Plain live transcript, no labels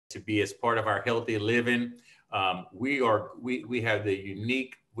to be as part of our healthy living. We have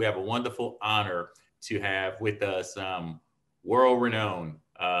we have a wonderful honor to have with us world renowned,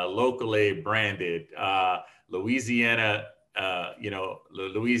 locally branded, Louisiana,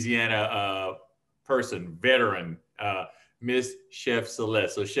 Louisiana person, veteran, Miss Chef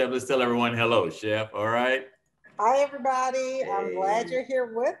Celeste. So Chef, let's tell everyone hello, Chef. All right. Hi, everybody. I'm glad you're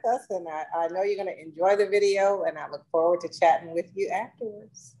here with us, and I know you're going to enjoy the video, and I look forward to chatting with you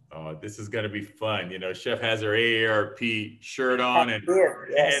afterwards. Oh, this is going to be fun. You know, Chef has her AARP shirt on, and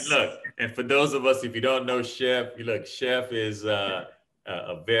Yes. look, and for those of us, if you don't know Chef, you look, Chef is a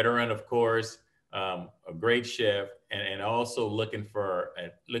veteran, of course, a great chef, and also looking for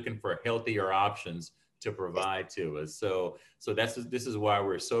healthier options to provide to us. So this is why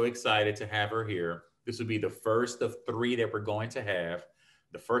we're so excited to have her here. This will be the first of 3 that we're going to have.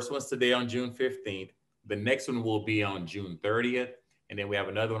 The first one's today on June 15th. The next one will be on June 30th. And then we have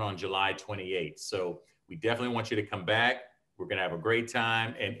another one on July 28th. So we definitely want you to come back. We're going to have a great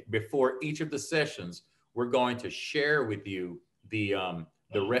time. And before each of the sessions, we're going to share with you the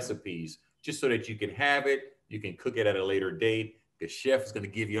recipes just so that you can have it. You can cook it at a later date. The chef is going to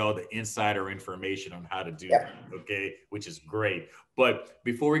give you all the insider information on how to do that, okay? Which is great. But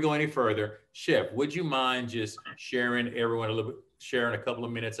before we go any further, Chef, would you mind just sharing a couple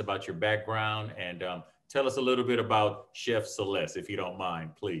of minutes about your background and tell us a little bit about Chef Celeste, if you don't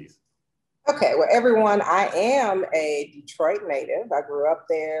mind, please. Okay, well, everyone, I am a Detroit native. I grew up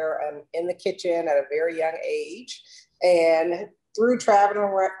there in the kitchen at a very young age. And through traveling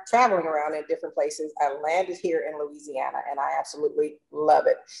around in different places, I landed here in Louisiana, and I absolutely love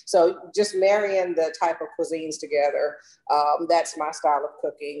it. So just marrying the type of cuisines together, that's my style of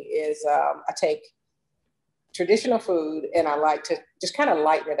cooking is I take traditional food and I like to just kind of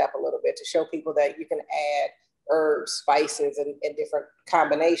lighten it up a little bit to show people that you can add herbs, spices, and different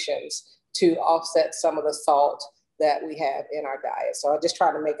combinations to offset some of the salt that we have in our diet. So I just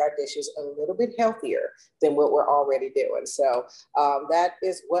try to make our dishes a little bit healthier than what we're already doing. So that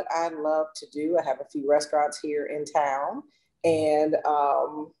is what I love to do. I have a few restaurants here in town, and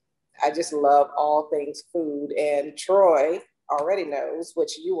I just love all things food. And Troy already knows,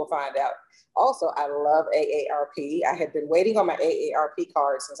 which you will find out. Also, I love AARP. I had been waiting on my AARP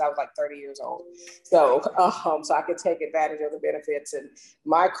card since I was like 30 years old. So I could take advantage of the benefits. And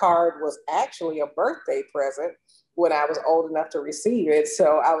my card was actually a birthday present when I was old enough to receive it.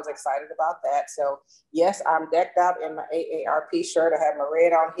 So I was excited about that. So yes, I'm decked out in my AARP shirt. I have my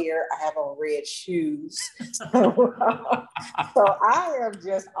red on here. I have on red shoes. So I am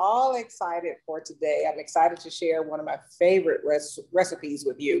just all excited for today. I'm excited to share one of my favorite recipes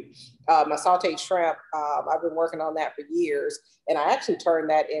with you. My sautéed shrimp, I've been working on that for years. And I actually turned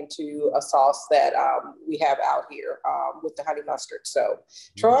that into a sauce that we have out here with the honey mustard. So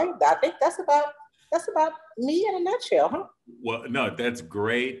Troy, I think that's about me in a nutshell, huh? Well, no, that's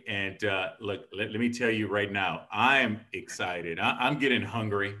great. And look, let me tell you right now, I'm excited. I'm getting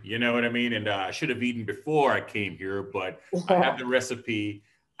hungry. You know what I mean? And I should have eaten before I came here, but I have the recipe.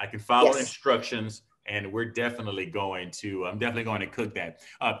 I can follow instructions, and I'm definitely going to cook that.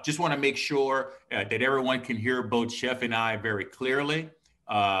 Just want to make sure that everyone can hear both Chef and I very clearly.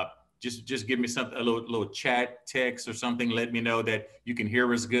 Just give me a little chat text or something. Let me know that you can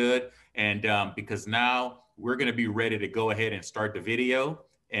hear us good. And because now we're going to be ready to go ahead and start the video,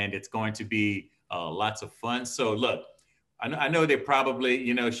 and it's going to be lots of fun. So look, I know they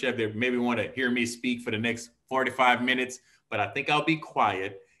probably, Chef, they maybe want to hear me speak for the next 45 minutes, but I think I'll be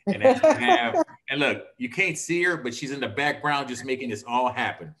quiet. And and look, you can't see her, but she's in the background just making this all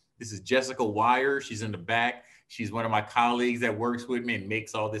happen. This is Jessica Wire. She's in the back. She's one of my colleagues that works with me and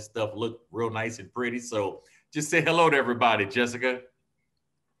makes all this stuff look real nice and pretty. So just say hello to everybody, Jessica.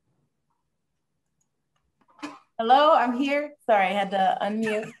 Hello, I'm here. Sorry, I had to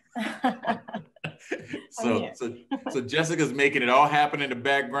unmute. So Jessica's making it all happen in the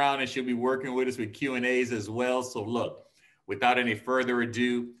background, and she'll be working with us with Q&As as well. So look, without any further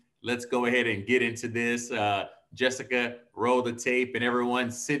ado, let's go ahead and get into this. Jessica, roll the tape, and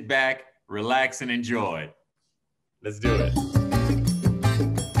everyone sit back, relax, and enjoy. Let's do it.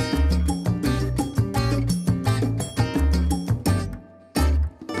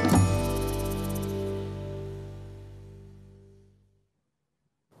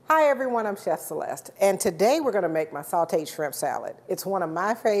 Hi everyone, I'm Chef Celeste, and today we're going to make my sautéed shrimp salad. It's one of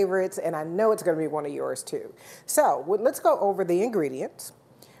my favorites, and I know it's going to be one of yours too. So let's go over the ingredients.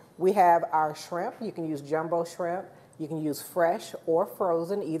 We have our shrimp. You can use jumbo shrimp. You can use fresh or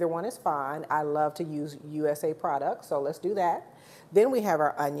frozen. Either one is fine. I love to use USA products, so let's do that. Then we have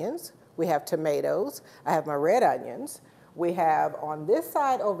our onions. We have tomatoes. I have my red onions. We have on this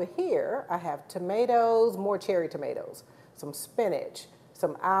side over here, I have tomatoes, more cherry tomatoes, some spinach,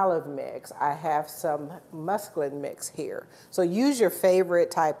 some olive mix. I have some musclin mix here. So use your favorite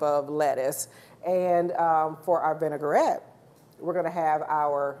type of lettuce. And for our vinaigrette, we're gonna have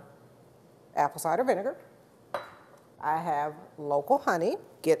our apple cider vinegar. I have local honey,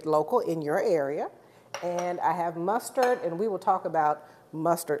 get local in your area. And I have mustard, and we will talk about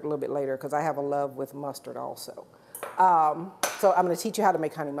mustard a little bit later because I have a love with mustard also. So I'm gonna teach you how to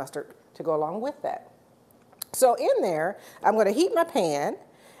make honey mustard to go along with that. So in there, I'm gonna heat my pan,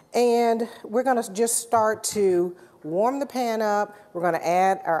 and we're gonna just start to warm the pan up. We're gonna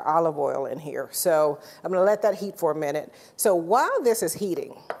add our olive oil in here. So I'm gonna let that heat for a minute. So while this is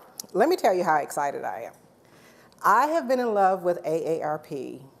heating, let me tell you how excited I am. I have been in love with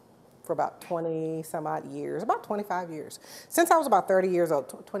AARP for about 20 some odd years, about 25 years. Since I was about 30 years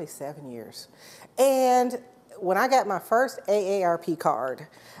old, 27 years. And when I got my first AARP card,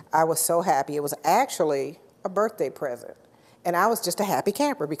 I was so happy. It was actually a birthday present. And I was just a happy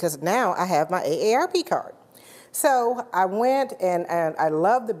camper because now I have my AARP card. So I went and I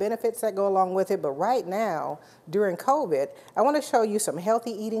love the benefits that go along with it, but right now, during COVID, I want to show you some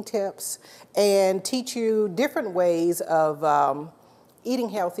healthy eating tips and teach you different ways of eating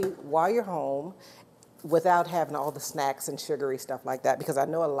healthy while you're home without having all the snacks and sugary stuff like that, because I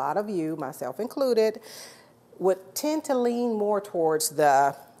know a lot of you, myself included, would tend to lean more towards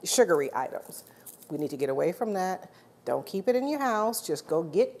the sugary items. We need to get away from that. Don't keep it in your house. Just go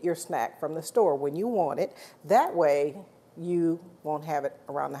get your snack from the store when you want it. That way, you won't have it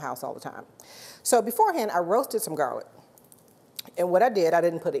around the house all the time. So beforehand, I roasted some garlic. And what I did, I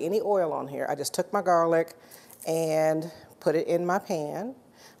didn't put any oil on here. I just took my garlic and put it in my pan,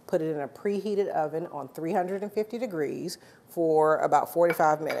 put it in a preheated oven on 350 degrees for about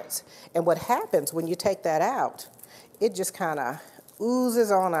 45 minutes. And what happens when you take that out, it just kind of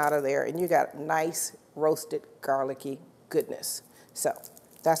oozes on out of there, and you got nice roasted garlicky goodness. So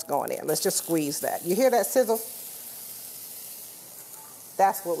that's going in. Let's just squeeze that. You hear that sizzle?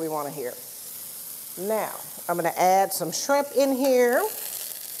 That's what we want to hear. Now, I'm going to add some shrimp in here.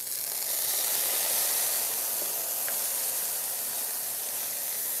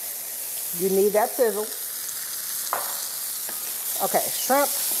 You need that sizzle. Okay,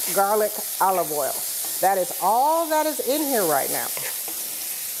 shrimp, garlic, olive oil. That is all that is in here right now.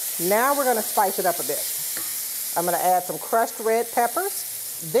 Now we're gonna spice it up a bit. I'm gonna add some crushed red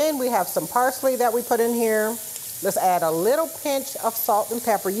peppers. Then we have some parsley that we put in here. Let's add a little pinch of salt and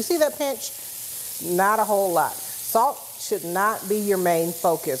pepper. You see that pinch? Not a whole lot. Salt should not be your main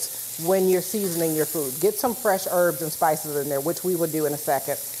focus when you're seasoning your food. Get some fresh herbs and spices in there, which we will do in a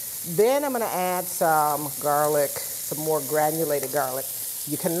second. Then I'm gonna add some garlic, some more granulated garlic.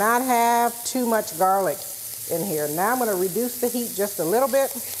 You cannot have too much garlic in here. Now I'm gonna reduce the heat just a little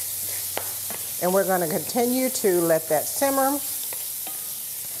bit, and we're gonna continue to let that simmer.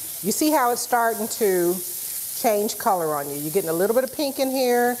 You see how it's starting to change color on you. You're getting a little bit of pink in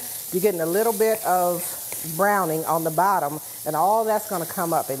here, you're getting a little bit of browning on the bottom, and all that's gonna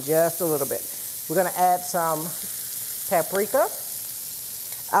come up in just a little bit. We're gonna add some paprika.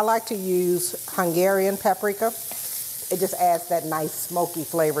 I like to use Hungarian paprika. It just adds that nice smoky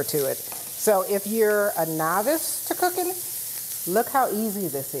flavor to it. So if you're a novice to cooking, look how easy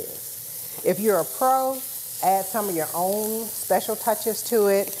this is. If you're a pro, add some of your own special touches to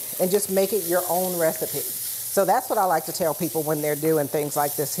it and just make it your own recipe. So that's what I like to tell people when they're doing things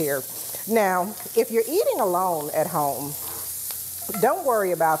like this here. Now, if you're eating alone at home, don't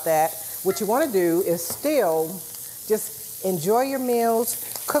worry about that. What you want to do is still just enjoy your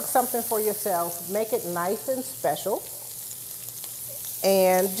meals, cook something for yourself, make it nice and special,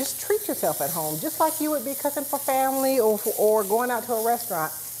 and just treat yourself at home, just like you would be cooking for family or going out to a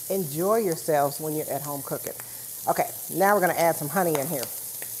restaurant. Enjoy yourselves when you're at home cooking. Okay, now we're gonna add some honey in here.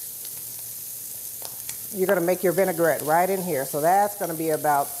 You're gonna make your vinaigrette right in here. So that's gonna be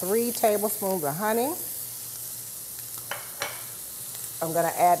about 3 tablespoons of honey. I'm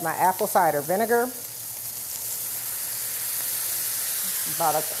gonna add my apple cider vinegar,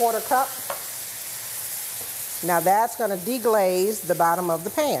 about 1/4 cup. Now that's gonna deglaze the bottom of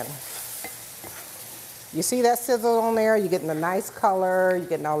the pan. You see that sizzle on there? You're getting a nice color, you're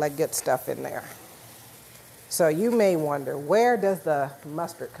getting all that good stuff in there. So you may wonder, where does the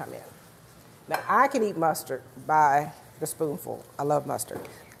mustard come in? Now I can eat mustard by the spoonful. I love mustard.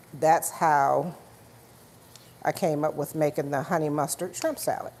 That's how I came up with making the honey mustard shrimp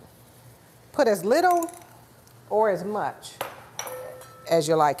salad. Put as little or as much as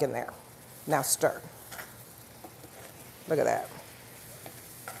you like in there. Now stir. Look at that.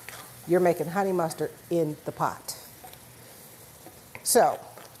 You're making honey mustard in the pot. So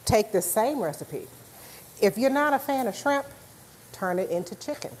take this same recipe. If you're not a fan of shrimp, turn it into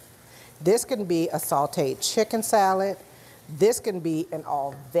chicken. This can be a sautéed chicken salad. This can be an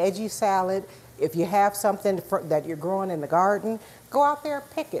all veggie salad. If you have something that you're growing in the garden, go out there,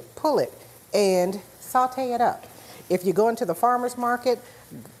 pick it, pull it, and saute it up. If you go into the farmer's market,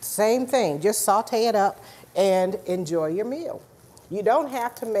 same thing, just saute it up and enjoy your meal. You don't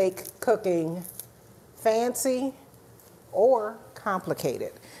have to make cooking fancy or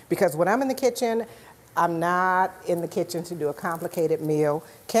complicated, because when I'm in the kitchen, I'm not in the kitchen to do a complicated meal.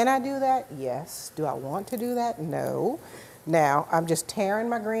 Can I do that? Yes. Do I want to do that? No. Now, I'm just tearing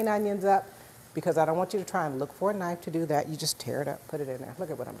my green onions up because I don't want you to try and look for a knife to do that. You just tear it up, put it in there. Look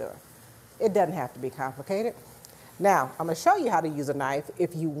at what I'm doing. It doesn't have to be complicated. Now, I'm going to show you how to use a knife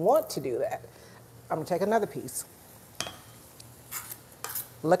if you want to do that. I'm going to take another piece.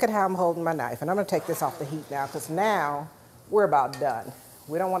 Look at how I'm holding my knife. And I'm going to take this off the heat now, because now we're about done.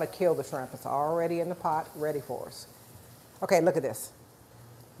 We don't want to kill the shrimp. It's already in the pot, ready for us. Okay, look at this.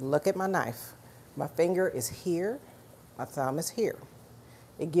 Look at my knife. My finger is here. My thumb is here.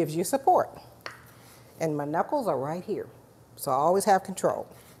 It gives you support. And my knuckles are right here. So I always have control.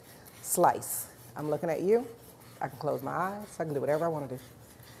 Slice. I'm looking at you. I can close my eyes. I can do whatever I want to do.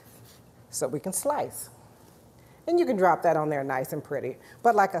 So we can slice. And you can drop that on there nice and pretty.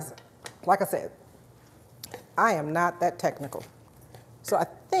 But like I said, I am not that technical. So I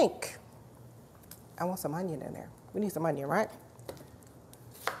think I want some onion in there. We need some onion, right?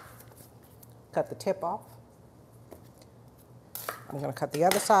 Cut the tip off. I'm going to cut the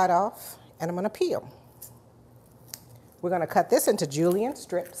other side off, and I'm going to peel. We're going to cut this into julienne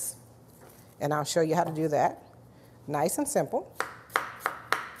strips, and I'll show you how to do that. Nice and simple.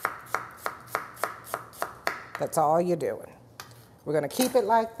 That's all you're doing. We're going to keep it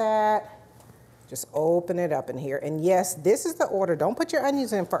like that. Just open it up in here. And yes, this is the order. Don't put your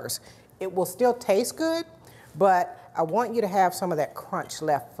onions in first. It will still taste good, but I want you to have some of that crunch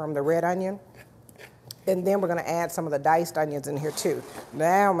left from the red onion. And then we're going to add some of the diced onions in here too.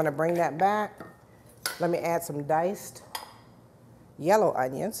 Now I'm going to bring that back. Let me add some diced yellow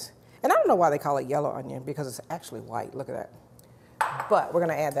onions. And I don't know why they call it yellow onion, because it's actually white. Look at that. But we're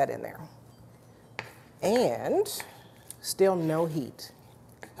going to add that in there. And still no heat.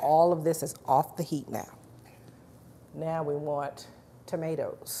 All of this is off the heat now. Now we want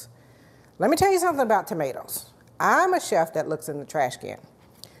tomatoes. Let me tell you something about tomatoes. I'm a chef that looks in the trash can.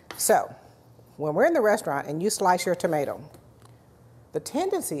 So when we're in the restaurant and you slice your tomato, the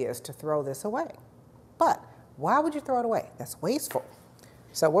tendency is to throw this away. But why would you throw it away? That's wasteful.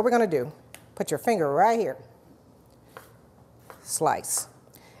 So what we're going to do, put your finger right here, slice.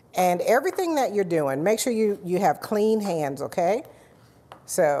 And everything that you're doing, make sure you have clean hands, okay?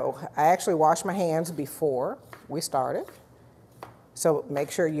 So I actually washed my hands before we started. So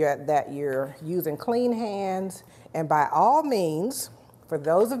make sure that you're using clean hands. And by all means, for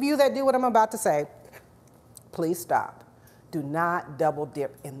those of you that do what I'm about to say, please stop. Do not double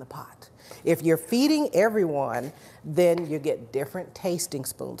dip in the pot. If you're feeding everyone, then you get different tasting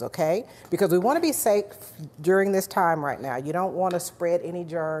spoons, okay? Because we want to be safe during this time right now. You don't want to spread any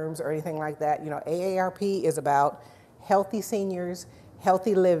germs or anything like that. You know, AARP is about healthy seniors,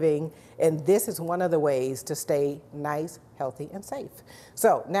 healthy living, and this is one of the ways to stay nice, healthy, and safe.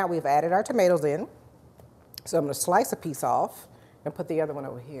 So now we've added our tomatoes in. So I'm going to slice a piece off and put the other one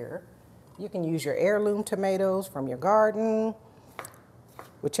over here. You can use your heirloom tomatoes from your garden.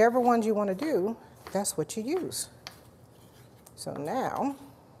 Whichever ones you want to do, that's what you use. So now,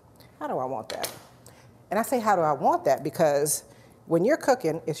 how do I want that? And I say, how do I want that? Because when you're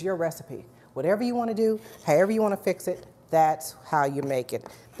cooking, it's your recipe. Whatever you want to do, however you want to fix it, that's how you make it.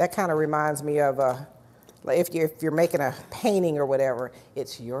 That kind of reminds me of if you're making a painting or whatever,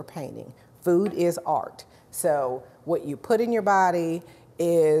 it's your painting. Food is art. So what you put in your body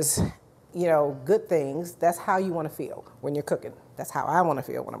is, you know, good things. That's how you want to feel when you're cooking. That's how I want to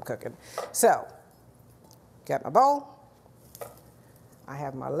feel when I'm cooking. So, got my bowl. I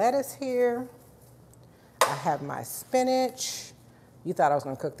have my lettuce here. I have my spinach. You thought I was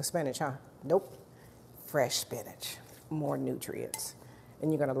going to cook the spinach, huh? Nope. Fresh spinach. More nutrients.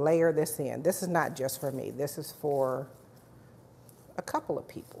 And you're going to layer this in. This is not just for me. This is for a couple of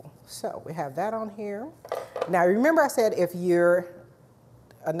people. So we have that on here. Now remember I said if you're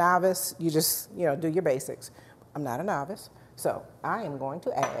a novice, you just, you know, do your basics. I'm not a novice. So I am going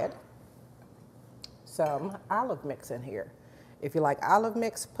to add some olive mix in here. If you like olive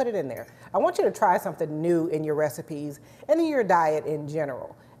mix, put it in there. I want you to try something new in your recipes and in your diet in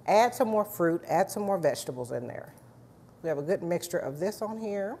general. Add some more fruit, add some more vegetables in there. We have a good mixture of this on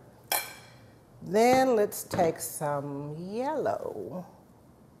here. Then let's take some yellow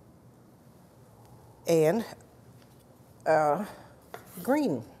and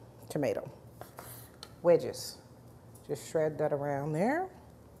green tomato wedges. Just shred that around there.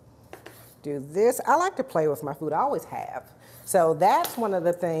 Do this. I like to play with my food. I always have. So that's one of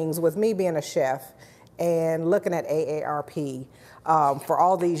the things with me being a chef and looking at AARP for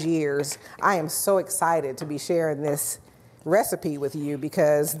all these years. I am so excited to be sharing this recipe with you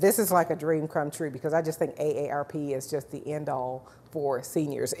because this is like a dream come true, because I just think AARP is just the end all for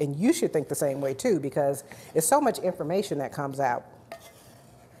seniors. And you should think the same way too, because it's so much information that comes out.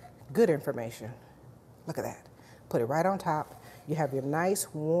 Good information. Look at that. Put it right on top. You have your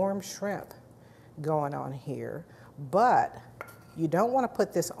nice warm shrimp going on here, but you don't want to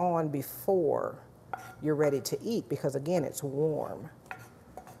put this on before you're ready to eat because again, it's warm.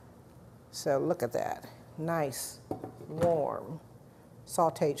 So look at that. Nice, warm,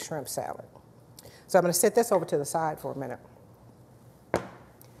 sauteed shrimp salad. So I'm going to set this over to the side for a minute.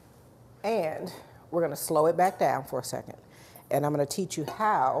 And we're going to slow it back down for a second. And I'm going to teach you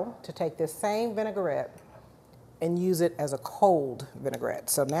how to take this same vinaigrette and use it as a cold vinaigrette.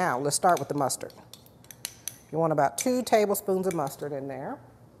 So now let's start with the mustard. You want about 2 tablespoons of mustard in there.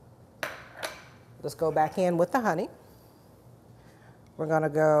 Let's go back in with the honey. We're going to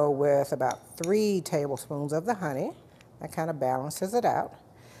go with about 3 tablespoons of the honey. That kind of balances it out.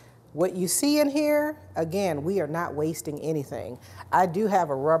 What you see in here, again, we are not wasting anything. I do have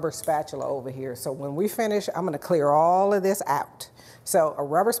a rubber spatula over here, so when we finish, I'm going to clear all of this out. So a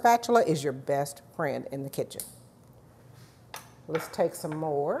rubber spatula is your best friend in the kitchen. Let's take some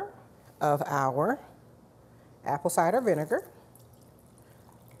more of our apple cider vinegar.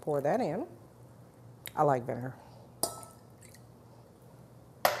 Pour that in. I like vinegar.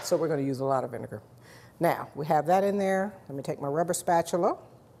 So we're going to use a lot of vinegar. Now, we have that in there. Let me take my rubber spatula.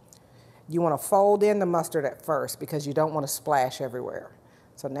 You want to fold in the mustard at first because you don't want to splash everywhere.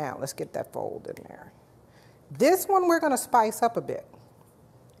 So now let's get that fold in there. This one we're going to spice up a bit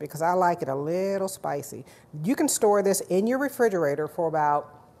because I like it a little spicy. You can store this in your refrigerator for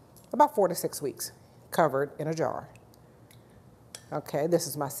about 4 to 6 weeks, covered in a jar. Okay, this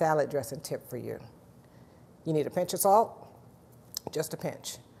is my salad dressing tip for you. You need a pinch of salt, just a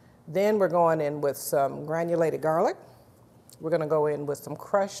pinch. Then we're going in with some granulated garlic. We're going to go in with some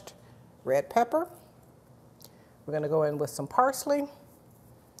crushed red pepper. We're going to go in with some parsley.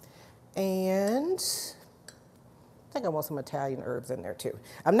 And I think I want some Italian herbs in there too.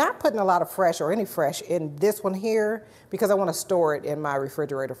 I'm not putting a lot of fresh or any fresh in this one here because I want to store it in my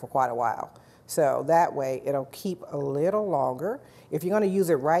refrigerator for quite a while. So that way it'll keep a little longer. If you're going to use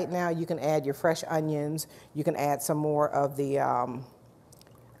it right now, you can add your fresh onions. You can add some more of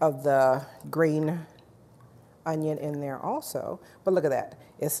the green onion in there also. But look at that.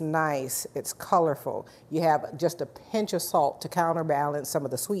 It's nice. It's colorful. You have just a pinch of salt to counterbalance some of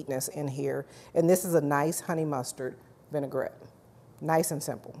the sweetness in here. And this is a nice honey mustard vinaigrette. Nice and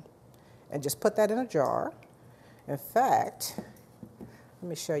simple. And just put that in a jar. In fact, let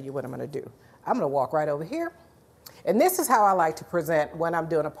me show you what I'm going to do. I'm going to walk right over here. And this is how I like to present when I'm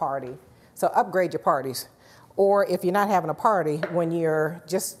doing a party. So upgrade your parties. Or if you're not having a party, when you're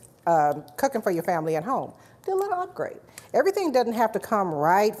just cooking for your family at home, do a little upgrade. Everything doesn't have to come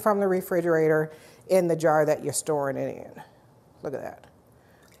right from the refrigerator in the jar that you're storing it in. Look at that.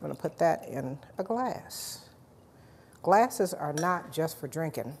 I'm going to put that in a glass. Glasses are not just for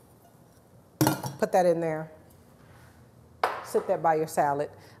drinking. Put that in there. Sit there by your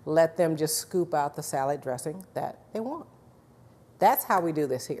salad. Let them just scoop out the salad dressing that they want. That's how we do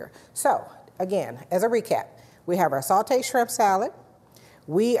this here. So, again, as a recap, we have our sauteed shrimp salad.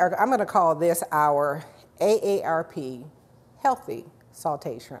 I'm going to call this our AARP healthy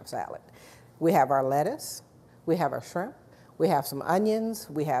sauteed shrimp salad. We have our lettuce, we have our shrimp, we have some onions,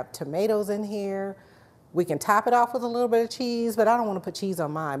 we have tomatoes in here. We can top it off with a little bit of cheese, but I don't want to put cheese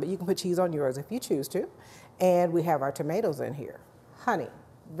on mine, but you can put cheese on yours if you choose to. And we have our tomatoes in here, honey,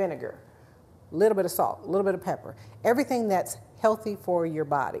 vinegar, a little bit of salt, a little bit of pepper, everything that's healthy for your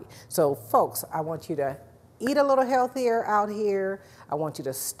body. So folks, I want you to eat a little healthier out here. I want you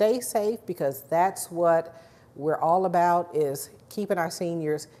to stay safe because that's what we're all about, is keeping our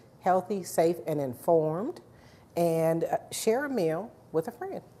seniors healthy, safe, and informed. And share a meal with a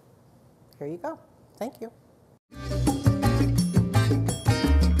friend. Here you go. Thank you.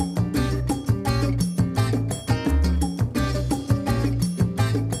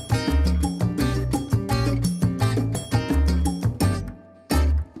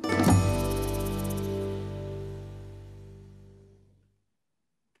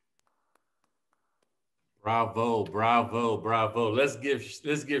 Bravo, bravo, bravo. Let's give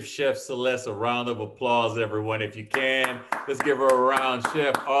Chef Celeste a round of applause, everyone, if you can. Let's give her a round,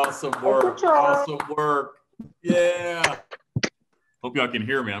 Chef. Awesome work. Awesome work. Yeah. Hope y'all can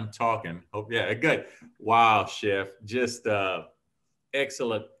hear me. I'm talking. Hope, yeah, good. Wow, Chef. Just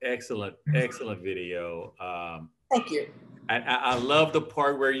excellent, excellent, excellent video. Thank you. I love the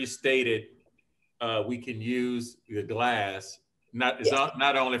part where you stated we can use the glass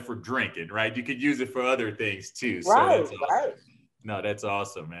not only for drinking, right? You could use it for other things too. So Right, that's awesome. right. No, that's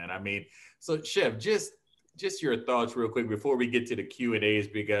awesome, man. I mean, so Chef, just your thoughts real quick before we get to the Q&As,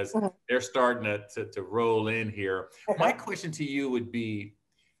 because they're starting to roll in here. My question to you would be,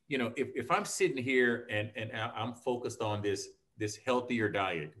 you know, if I'm sitting here and I'm focused on this healthier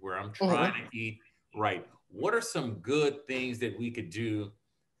diet where I'm trying to eat right, what are some good things that we could do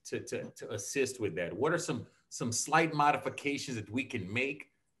to assist with that? What are some slight modifications that we can make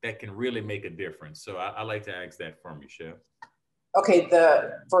that can really make a difference? So I like to ask that from you, Chef. Okay,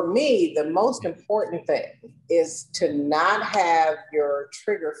 for me, the most important thing is to not have your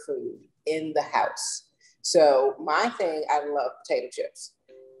trigger food in the house. So my thing, I love potato chips.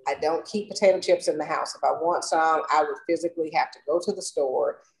 I don't keep potato chips in the house. If I want some, I would physically have to go to the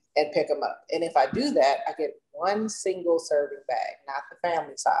store and pick them up. And if I do that, I get one single serving bag, not the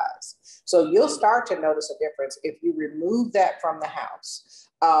family size. So you'll start to notice a difference if you remove that from the house.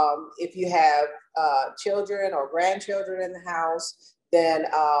 If you have children or grandchildren in the house, then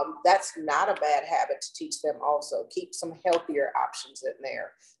that's not a bad habit to teach them also. Keep some healthier options in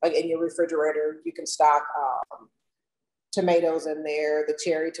there. Like in your refrigerator, you can stock tomatoes in there, the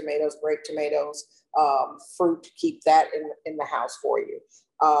cherry tomatoes, grape tomatoes, fruit, keep that in the house for you.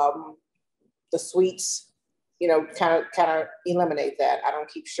 The sweets, you know, kind of eliminate that. I don't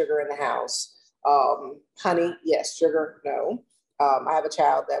keep sugar in the house. Honey, yes. Sugar, no. I have a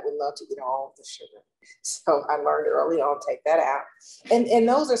child that would love to eat all the sugar. So I learned early on, take that out. And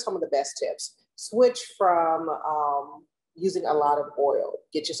those are some of the best tips. Switch from using a lot of oil.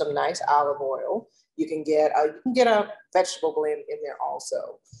 Get you some nice olive oil. You can get a vegetable blend in there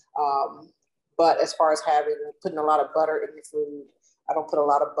also. But as far as putting a lot of butter in your food, I don't put a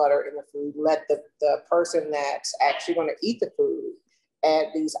lot of butter in the food. Let the person that's actually going to eat the food add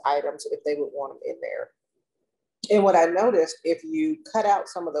these items if they would want them in there. And what I noticed, if you cut out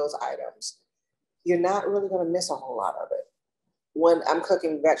some of those items, you're not really going to miss a whole lot of it. When I'm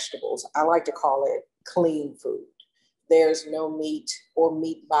cooking vegetables, I like to call it clean food. There's no meat or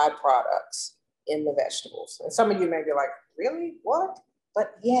meat byproducts in the vegetables. And some of you may be like, really? What?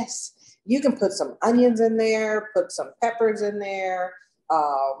 But yes, you can put some onions in there, put some peppers in there,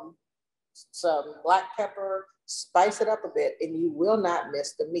 some black pepper, spice it up a bit, and you will not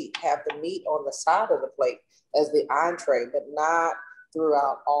miss the meat. Have the meat on the side of the plate as the entree, but not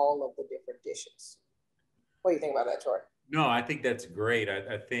throughout all of the different dishes. What do you think about that, Troy? No, I think that's great.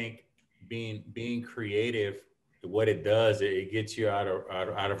 I think being creative, what it does, it gets you out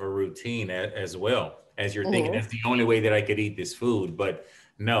of a routine as well. As you're thinking, that's the only way that I could eat this food. But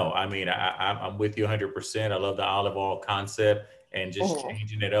no, I mean, I'm with you 100%. I love the olive oil concept and just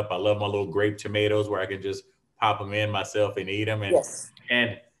changing it up. I love my little grape tomatoes where I can just pop them in myself and eat them.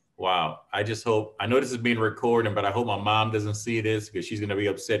 And wow, I just hope, I know this is being recorded, but I hope my mom doesn't see this because she's going to be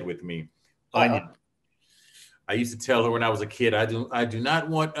upset with me. Onion. I used to tell her when I was a kid, I do not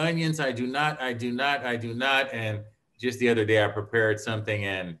want onions. I do not. And just the other day I prepared something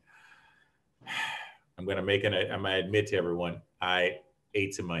and I'm going to admit to everyone, I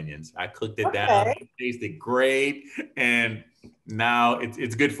ate some onions. I cooked it down. It tasted great. And now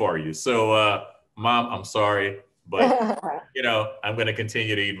it's good for you. So Mom, I'm sorry, but you know, I'm going to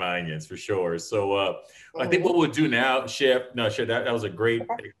continue to eat my onions for sure. So I think what we'll do now, Chef, that was a great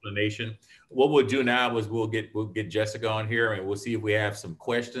explanation. What we'll do now is we'll get Jessica on here and we'll see if we have some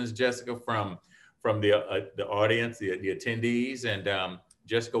questions, Jessica, from the audience, the attendees, and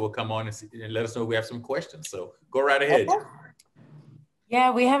Jessica will come on and let us know if we have some questions. So go right ahead.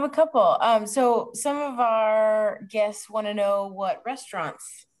 Yeah, we have a couple. So some of our guests want to know what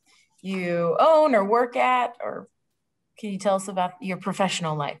restaurants you own or work at, or can you tell us about your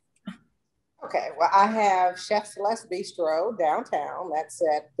professional life? Okay, well, I have Chef Celeste Bistro downtown. That's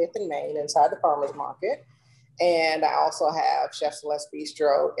at 5th and Main inside the Farmers Market. And I also have Chef Celeste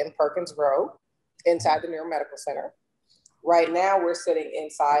Bistro in Perkins Road inside the Neuro Medical Center. Right now, we're sitting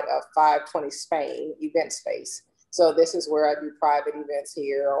inside of 520 Spain event space. So this is where I do private events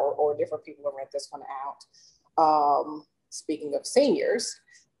here or different people will rent this one out. Speaking of seniors,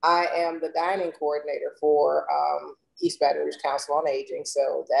 I am the dining coordinator for East Baton Rouge Council on Aging.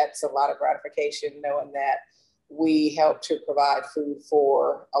 So that's a lot of gratification knowing that we help to provide food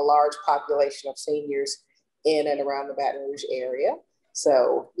for a large population of seniors in and around the Baton Rouge area.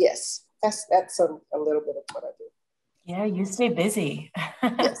 So yes, that's a little bit of what I do. Yeah, you stay busy.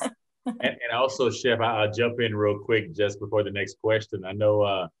 Yes. And also, Chef, I'll jump in real quick just before the next question. I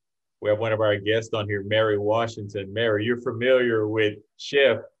know we have one of our guests on here, Mary Washington. Mary, you're familiar with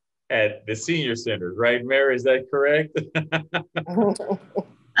Chef at the senior centers, right, Mary? Is that correct?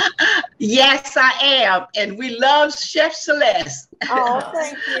 Yes, I am. And we love Chef Celeste. Oh,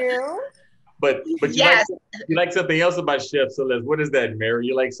 thank you. But yes. you like something else about Chef Celeste. What is that, Mary?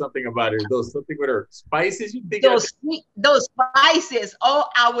 You like something about her? Something with her spices? You think those spices? Oh,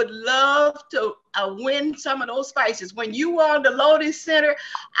 I would love to win some of those spices. When you were on the Lotus Center,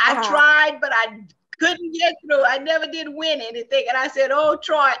 I tried, but I couldn't get through. I never did win anything. And I said, "Oh,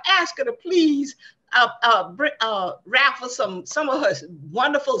 Troy, ask her to please raffle some of her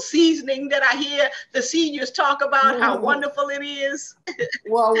wonderful seasoning that I hear the seniors talk about, how wonderful it is."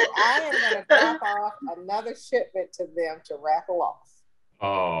 Well, I am going to drop off another shipment to them to raffle off.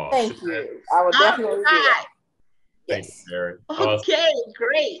 Oh, thank you. I would definitely do that. Thank you, Mary. Okay,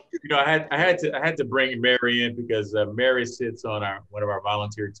 great. You know, I had to bring Mary in because Mary sits on one of our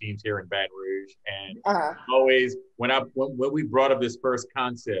volunteer teams here in Baton Rouge, and always when we brought up this first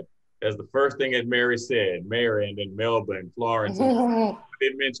concept, that's the first thing that Mary said. Mary and then Melba and Florence. What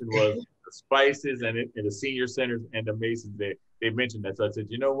they mentioned was the spices and the senior centers and the Masons. They mentioned that. So I said,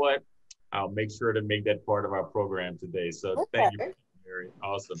 you know what? I'll make sure to make that part of our program today. So thank you, Mary.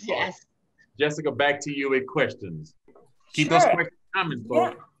 Awesome. Yes. Awesome. Jessica, back to you with questions. Keep those questions coming,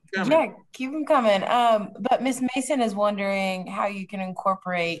 folks. Yeah, keep them coming. But Miss Mason is wondering how you can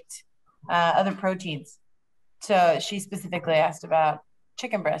incorporate other proteins. So she specifically asked about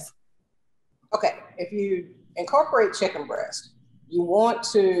chicken breast. Okay, if you incorporate chicken breast, you want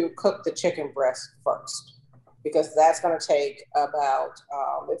to cook the chicken breast first, because that's going to take about,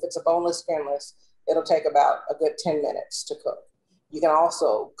 if it's a boneless, skinless, it'll take about a good 10 minutes to cook. You can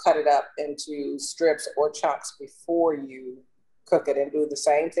also cut it up into strips or chunks before you cook it and do the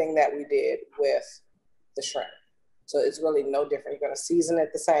same thing that we did with the shrimp. So it's really no different. You're going to season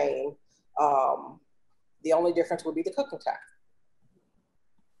it the same. The only difference would be the cooking time.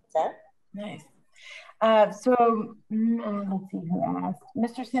 Okay. Nice. So let's see who asked.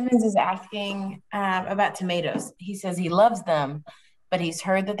 Mr. Simmons is asking about tomatoes. He says he loves them, but he's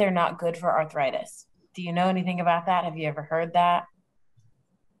heard that they're not good for arthritis. Do you know anything about that? Have you ever heard that?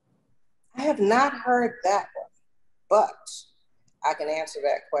 I have not heard that one, but I can answer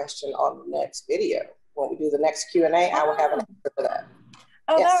that question on the next video. When we do the next Q&A, I will have an answer for that.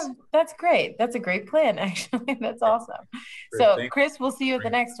 Oh, yes. That's great. That's a great plan, actually. That's awesome. Great, so Chris, we'll see you at the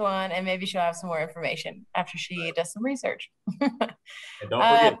next one, and maybe she'll have some more information after she does some research. And don't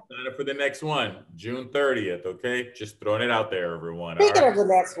forget, sign up for the next one, June 30th, okay? Just throwing it out there, everyone. Speaking of the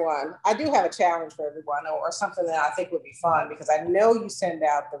next one, I do have a challenge for everyone, or something that I think would be fun, because I know you send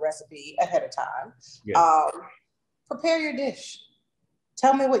out the recipe ahead of time. Yes. Prepare your dish.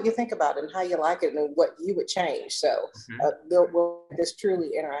 Tell me what you think about it and how you like it and what you would change. So it's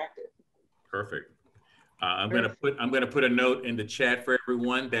truly interactive. Perfect. I'm gonna put a note in the chat for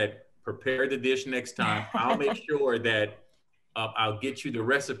everyone that prepare the dish next time. I'll make sure that I'll get you the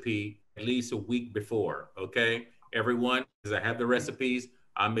recipe at least a week before. Okay, everyone, because I have the recipes.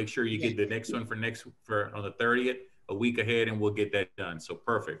 I'll make sure you get the next one for on the 30th, a week ahead, and we'll get that done. So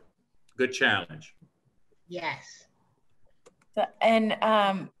perfect. Good challenge. Yes. And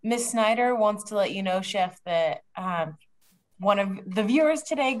Miss Snyder wants to let you know, Chef, that one of the viewers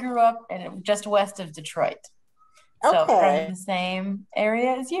today grew up just west of Detroit. So from the same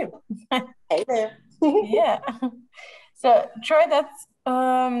area as you. Hey there. Yeah. So Troy,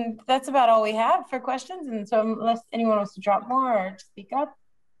 that's about all we have for questions. And so unless anyone wants to drop more or speak up,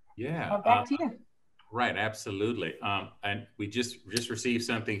 back to you. Right, absolutely. And we just received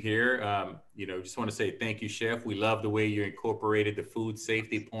something here. Just want to say thank you, Chef. We love the way you incorporated the food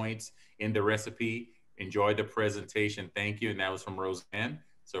safety points in the recipe. Enjoyed the presentation. Thank you. And that was from Roseanne.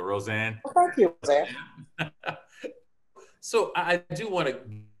 So Roseanne. Thank you, Roseanne. So I do want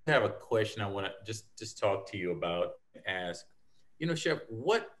to have a question I want to just talk to you about, ask, Chef,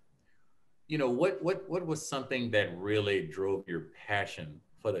 what was something that really drove your passion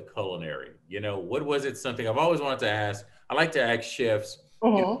for the culinary? What was it? Something I've always wanted to ask. I like to ask chefs,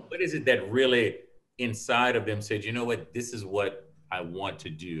 what is it that really inside of them said, you know what, this is what I want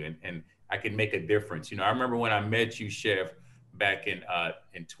to do, and I can make a difference. I remember when I met you, Chef, back in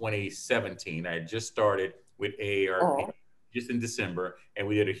 2017. I had just started with AARP just in December, and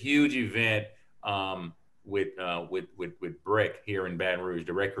we did a huge event with Brick here in Baton Rouge,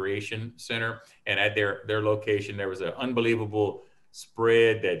 the Recreation Center, and at their location there was an unbelievable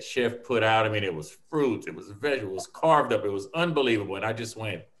spread that chef put out. I mean, it was fruits, it was vegetables, it was carved up. It was unbelievable. And I just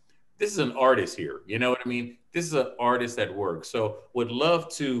went, this is an artist here. You know what I mean? This is an artist at work. So would love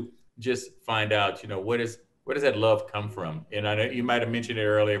to just find out, you know, where does that love come from? And I know you might have mentioned it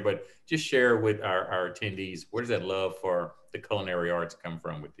earlier, but just share with our attendees, where does that love for the culinary arts come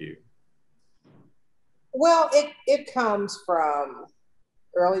from with you? Well, it comes from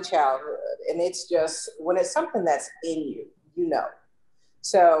early childhood, and it's just when it's something that's in you, you know.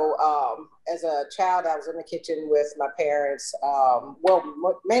 So as a child, I was in the kitchen with my parents, well,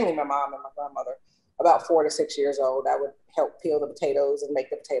 mainly my mom and my grandmother. About 4 to 6 years old, I would help peel the potatoes and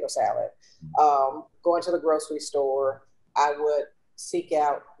make the potato salad. Going to the grocery store, I would seek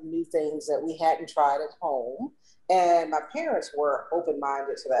out new things that we hadn't tried at home. And my parents were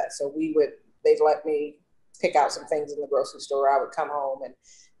open-minded to that. So they'd let me pick out some things in the grocery store. I would come home and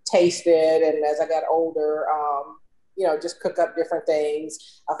taste it. And as I got older, you know, just cook up different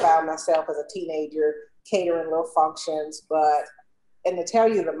things. I found myself as a teenager catering little functions, and to tell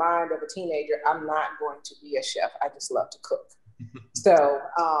you the mind of a teenager, I'm not going to be a chef. I just love to cook. So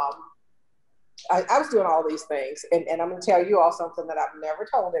I was doing all these things. And I'm going to tell you all something that I've never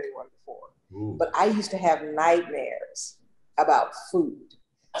told anyone before. Ooh. But I used to have nightmares about food.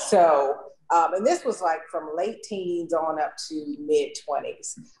 So, and this was like from late teens on up to mid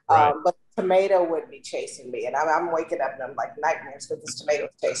 20s. Right. But tomato would be chasing me. And I'm waking up and I'm like nightmares because this tomato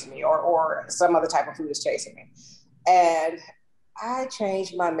is chasing me or some other type of food is chasing me. And I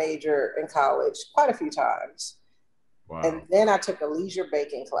changed my major in college quite a few times. Wow. And then I took a leisure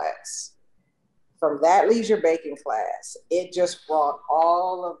baking class. From that leisure baking class, it just brought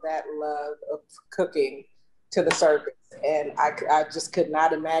all of that love of cooking to the surface. And I just could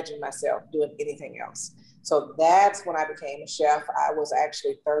not imagine myself doing anything else. So that's when I became a chef. I was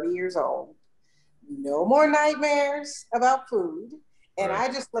actually 30 years old. No more nightmares about food. And right.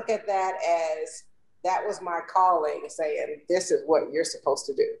 I just look at that as that was my calling, saying, this is what you're supposed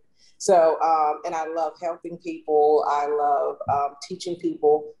to do. So, and I love helping people. I love teaching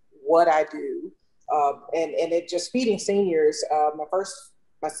people what I do. And it just feeding seniors.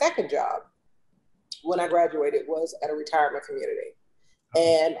 My second job when I graduated was at a retirement community.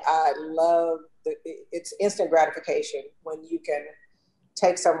 And I love it's instant gratification when you can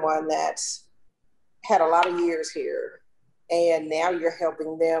take someone that's had a lot of years here and now you're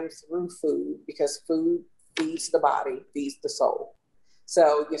helping them through food, because food feeds the body, feeds the soul.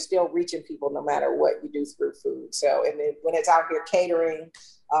 So you're still reaching people no matter what you do through food. So, and then when it's out here catering,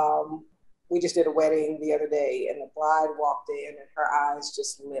 we just did a wedding the other day and the bride walked in and her eyes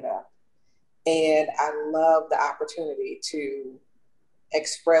just lit up. And I love the opportunity to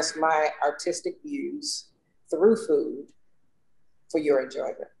express my artistic views through food for your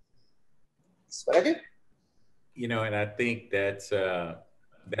enjoyment. That's what I do. You know, and I think that's the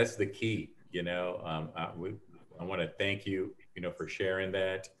key. You know, I want to thank you, you know, for sharing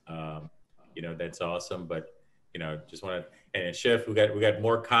that. You know, that's awesome. But you know, just want to, and Chef, we got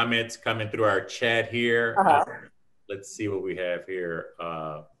more comments coming through our chat here. Let's see what we have here.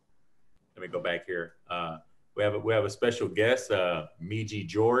 Let me go back here. We have a special guest, Miji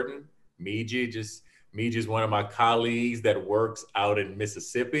Jordan. Miji is one of my colleagues that works out in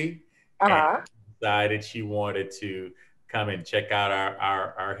Mississippi. And decided she wanted to come and check out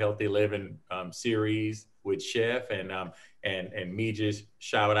our healthy living series with Chef. And Miji's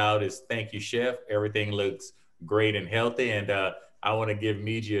shout out is thank you, Chef. Everything looks great and healthy. And I want to give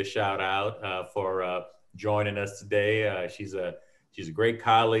Miji a shout out for joining us today. She's a great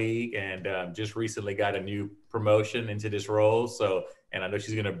colleague and just recently got a new promotion into this role. So, and I know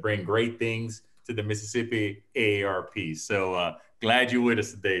she's going to bring great things to the Mississippi AARP. So glad you're with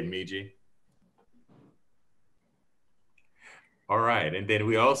us today, Miji. All right. And then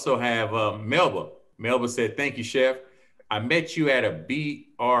we also have Melba. Melba said, thank you, Chef. I met you at a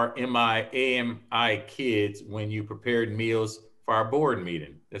BRMI Kids when you prepared meals for our board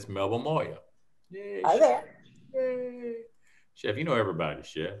meeting. That's Melba Moya. Yay, hi there. Yay. Chef, you know everybody,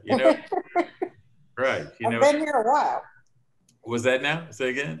 Chef. You know, right? You know, I've been here a while. Was that now? Say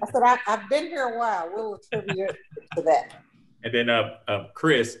again. I said I've been here a while. We'll attribute it to that. And then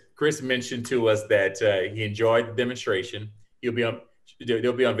Chris mentioned to us that he enjoyed the demonstration.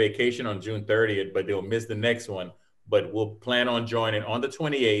 They'll be on vacation on June 30th, but they'll miss the next one. But we'll plan on joining on the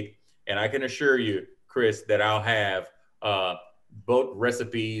 28th. And I can assure you, Chris, that I'll have both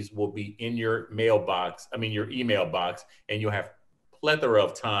recipes will be in your mailbox. I mean, your email box, and you'll have plethora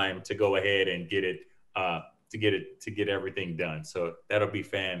of time to go ahead and get it, to get everything done. So that'll be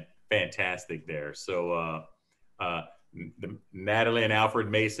fantastic there. So Natalie and Alfred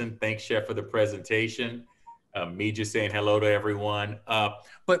Mason, thanks, Chef, for the presentation. me just saying hello to everyone.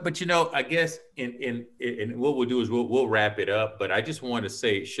 But you know, I guess in what we'll do is we'll wrap it up. But I just want to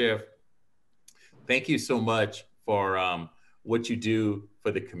say, Chef, thank you so much for what you do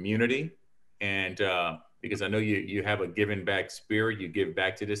for the community, and because I know you have a giving back spirit, you give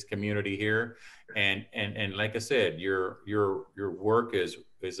back to this community here, and like I said, your work is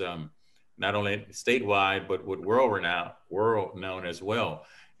not only statewide but with world known as well.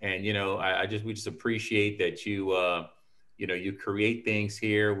 And you know, we just appreciate that you know, you create things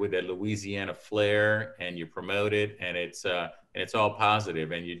here with a Louisiana flair, and you promote it, and it's all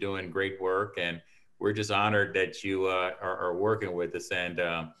positive, and you're doing great work, and we're just honored that you are working with us. And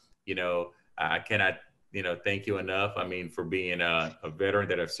you know, I cannot, you know, thank you enough. I mean, for being a veteran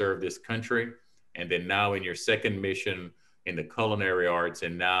that have served this country, and then now in your second mission in the culinary arts,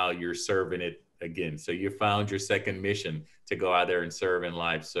 and now you're serving it again. So you found your second mission to go out there and serve in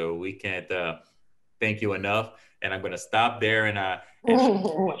life. So we can't thank you enough. And I'm going to stop there, and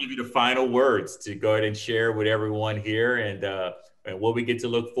I'll give you the final words to go ahead and share with everyone here, and what we get to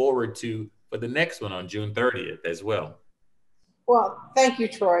look forward to for the next one on June 30th as well. Well, thank you,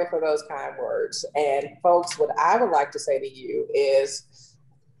 Troy, for those kind words. And folks, what I would like to say to you is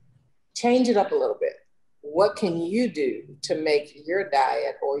change it up a little bit. What can you do to make your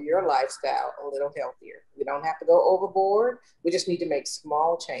diet or your lifestyle a little healthier? We don't have to go overboard. We just need to make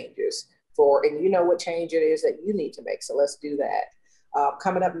small changes and you know what change it is that you need to make. So let's do that.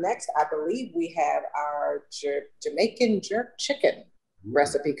 Coming up next, I believe we have our Jamaican jerk chicken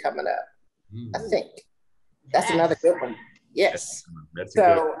recipe coming up. I think that's another good one. Yes. That's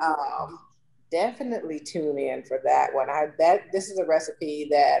so definitely tune in for that one. This is a recipe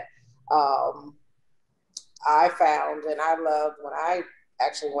that I found and I loved when I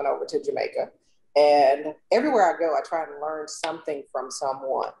actually went over to Jamaica. And everywhere I go, I try and learn something from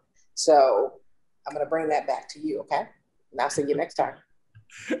someone. So I'm going to bring that back to you, okay? And I'll see you next time.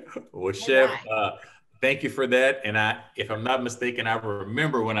 Well, Chef, thank you for that. And if I'm not mistaken, I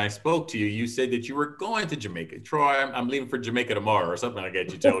remember when I spoke to you, you said that you were going to Jamaica. Troy, I'm leaving for Jamaica tomorrow or something like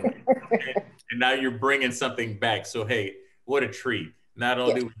that, you told me. and now you're bringing something back. So, hey, what a treat. Not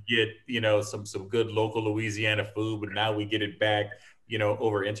only do we get, you know, some good local Louisiana food, but now we get it back, you know,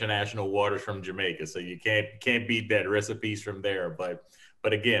 over international waters from Jamaica. So you can't beat that, recipes from there.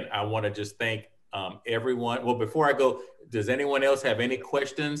 But again, I want to just thank everyone. Well, before I go, does anyone else have any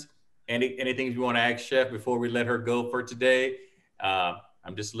questions? Anything you want to ask Chef before we let her go for today?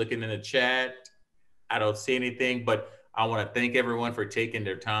 I'm just looking in the chat. I don't see anything, but I want to thank everyone for taking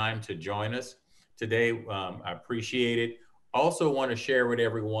their time to join us today. I appreciate it. Also want to share with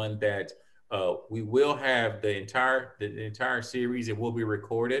everyone that we will have the entire series. It will be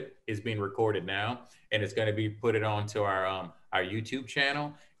recorded. It's being recorded now, and it's going to be put it onto our YouTube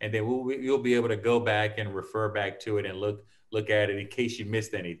channel, and then you'll be able to go back and refer back to it and look at it in case you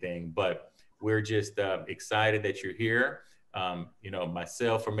missed anything. But we're just excited that you're here. You know,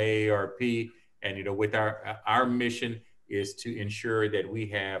 myself from AARP, and you know, with our mission is to ensure that we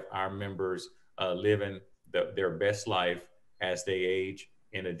have our members living their best life as they age.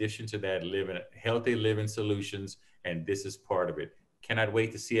 In addition to that, living healthy living solutions, and this is part of it. Cannot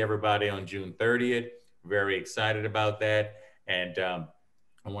wait to see everybody on June 30th. Very excited about that. And I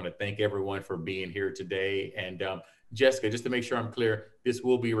want to thank everyone for being here today. And Jessica, just to make sure I'm clear, this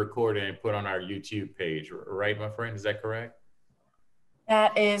will be recorded and put on our YouTube page, right, my friend? Is that correct?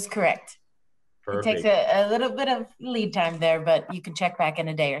 That is correct. Perfect. It takes a little bit of lead time there, but you can check back in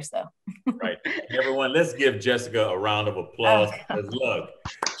a day or so. Right. Everyone, let's give Jessica a round of applause. Because look,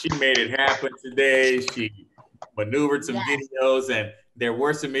 she made it happen today. She maneuvered some videos, and there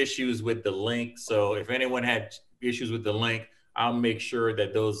were some issues with the link. So if anyone had issues with the link, I'll make sure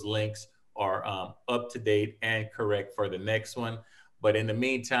that those links are up to date and correct for the next one. But in the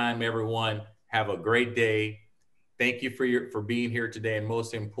meantime, everyone, have a great day. Thank you for being here today. And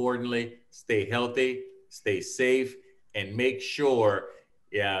most importantly, stay healthy, stay safe, and make sure,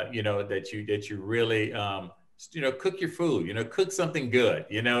 you know, that you really, you know, cook your food, you know, cook something good,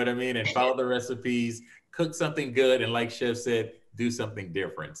 you know what I mean? And follow the recipes, cook something good. And like Chef said, do something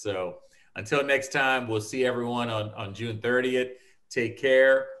different. So until next time, we'll see everyone on June 30th. Take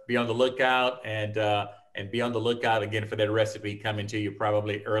care, be on the lookout, and be on the lookout again for that recipe coming to you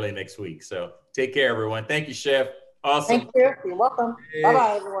probably early next week. So take care, everyone. Thank you, Chef. Awesome. Thank you. You're welcome.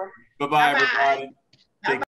 Bye-bye, everyone. Bye-bye, everybody.